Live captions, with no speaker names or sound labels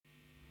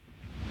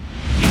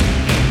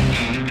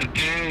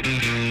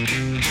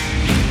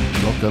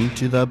Welcome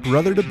to the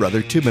Brother to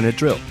Brother 2-Minute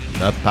Drill,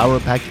 a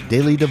power-packed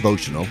daily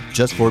devotional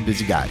just for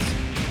busy guys.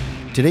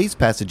 Today's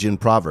passage in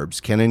Proverbs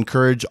can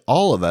encourage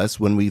all of us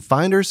when we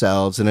find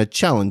ourselves in a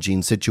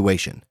challenging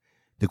situation.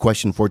 The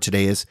question for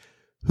today is,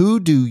 who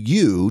do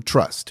you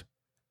trust?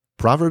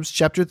 Proverbs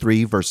chapter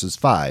 3, verses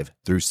 5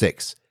 through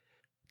 6.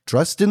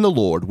 Trust in the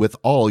Lord with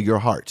all your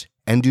heart,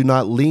 and do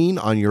not lean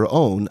on your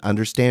own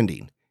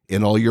understanding.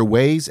 In all your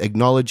ways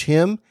acknowledge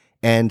Him,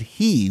 and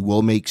He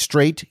will make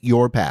straight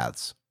your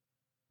paths.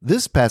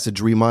 This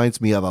passage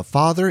reminds me of a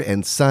father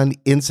and son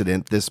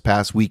incident this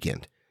past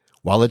weekend.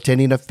 While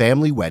attending a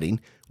family wedding,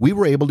 we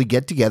were able to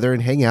get together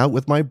and hang out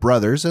with my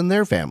brothers and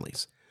their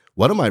families.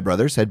 One of my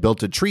brothers had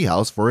built a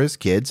treehouse for his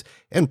kids,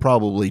 and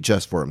probably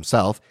just for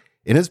himself,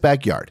 in his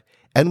backyard,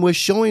 and was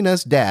showing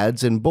us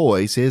dads and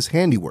boys his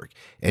handiwork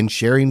and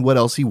sharing what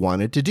else he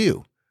wanted to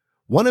do.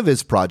 One of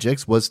his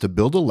projects was to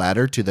build a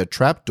ladder to the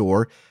trap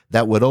door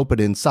that would open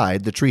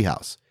inside the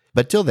treehouse.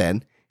 But till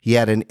then, he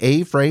had an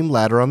A-frame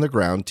ladder on the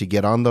ground to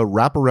get on the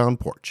wraparound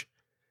porch.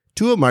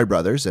 Two of my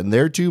brothers and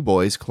their two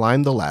boys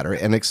climbed the ladder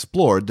and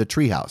explored the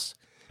treehouse.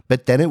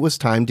 But then it was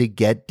time to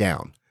get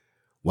down.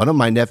 One of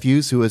my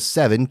nephews, who was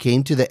 7,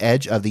 came to the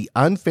edge of the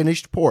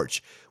unfinished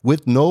porch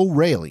with no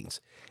railings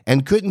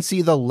and couldn't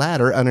see the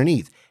ladder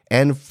underneath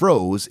and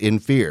froze in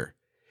fear.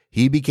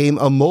 He became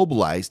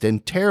immobilized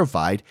and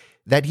terrified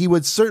that he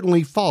would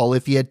certainly fall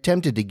if he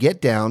attempted to get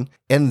down,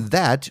 and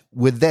that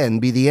would then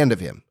be the end of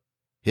him.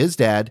 His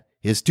dad,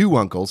 his 2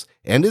 uncles,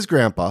 and his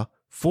grandpa,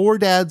 4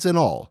 dads in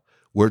all,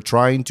 were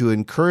trying to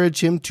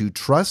encourage him to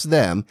trust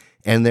them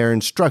and their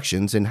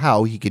instructions in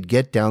how he could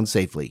get down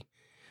safely.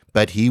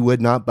 But he would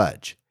not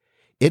budge.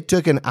 It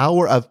took an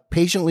hour of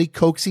patiently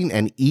coaxing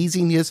and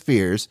easing his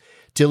fears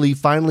till he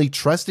finally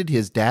trusted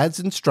his dad's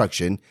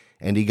instruction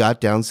and he got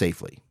down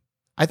safely.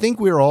 I think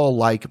we're all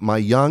like my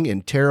young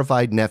and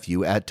terrified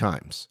nephew at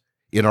times.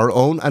 In our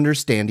own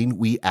understanding,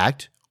 we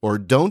act or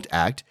don't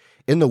act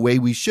in the way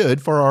we should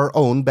for our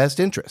own best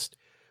interest.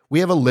 We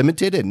have a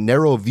limited and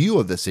narrow view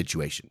of the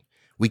situation.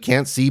 We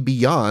can't see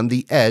beyond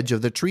the edge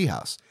of the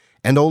treehouse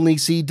and only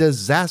see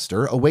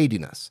disaster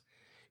awaiting us.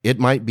 It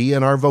might be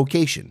in our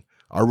vocation,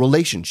 our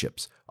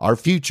relationships, our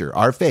future,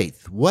 our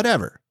faith,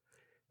 whatever.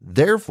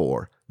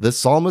 Therefore, the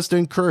psalmist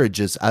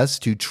encourages us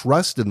to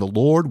trust in the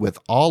Lord with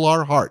all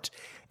our heart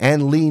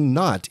and lean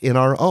not in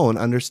our own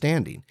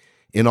understanding.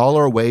 In all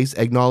our ways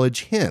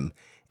acknowledge Him,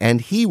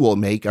 and He will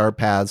make our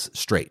paths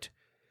straight.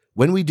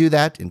 When we do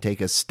that and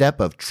take a step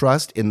of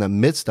trust in the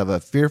midst of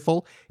a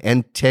fearful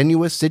and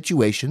tenuous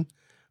situation,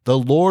 the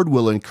Lord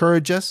will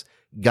encourage us,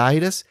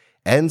 guide us,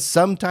 and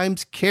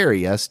sometimes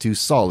carry us to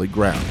solid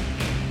ground.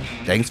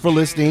 Thanks for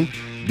listening.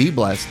 Be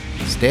blessed.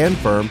 Stand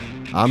firm.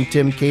 I'm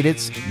Tim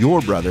Kaditz,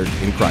 your brother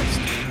in Christ.